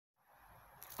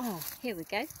Oh, here we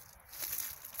go.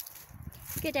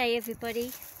 Good day,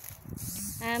 everybody.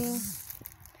 I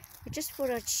just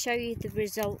thought I'd show you the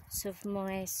results of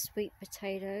my sweet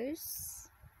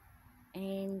potatoes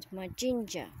and my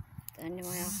ginger. And when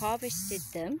I harvested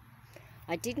them,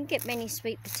 I didn't get many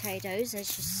sweet potatoes,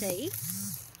 as you see.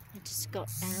 I just got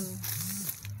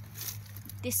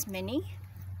this many.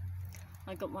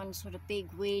 I got one sort of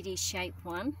big weirdy shaped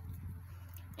one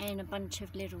and a bunch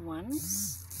of little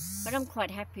ones, but I'm quite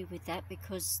happy with that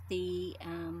because the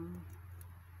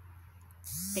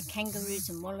kangaroos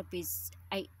and wallabies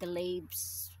ate the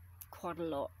leaves quite a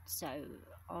lot, so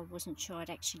I wasn't sure I'd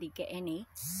actually get any.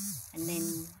 And then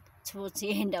towards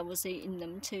the end I was eating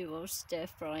them too. I was stir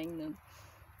frying them,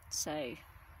 so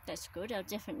that's good. I'll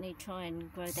definitely try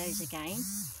and grow those again.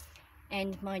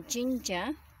 And my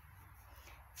ginger,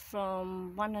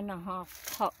 from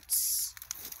 1.5 pots,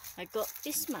 I got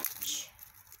this much.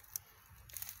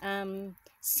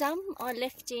 Some I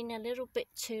left in a little bit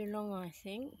too long, I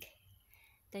think.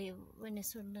 When they're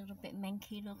sort of a little bit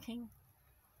manky looking,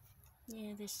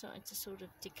 yeah, they're starting to sort of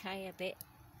decay a bit.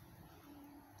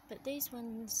 But these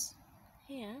ones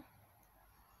here,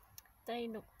 they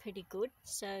look pretty good,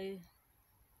 so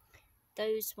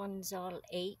those ones I'll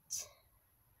eat.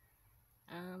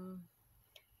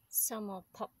 Some I'll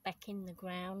pop back in the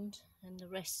ground, and the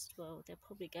rest, well, they'll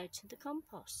probably go to the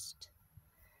compost.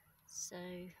 So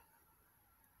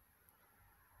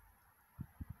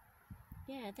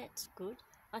yeah, that's good.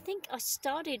 I think I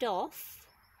started off,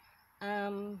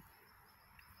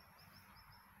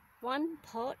 one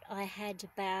pot I had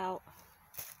about,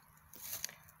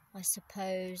 I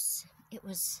suppose it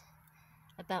was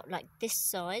about like this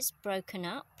size, broken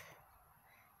up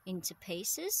into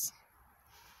pieces.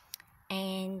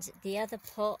 And the other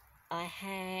pot I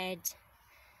had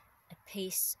a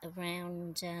piece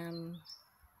around, a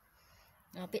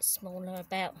bit smaller,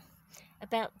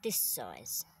 about this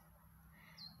size,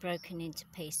 broken into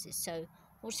pieces. So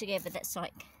altogether that's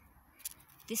like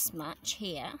this much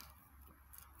here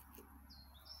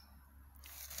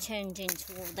turned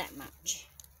into all that much.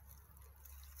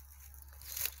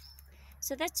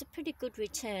 So that's a pretty good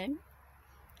return.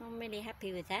 I'm really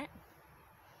happy with that.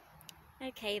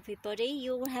 Okay, everybody,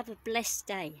 you all have a blessed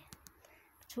day.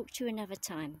 Talk to you another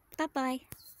time. Bye bye.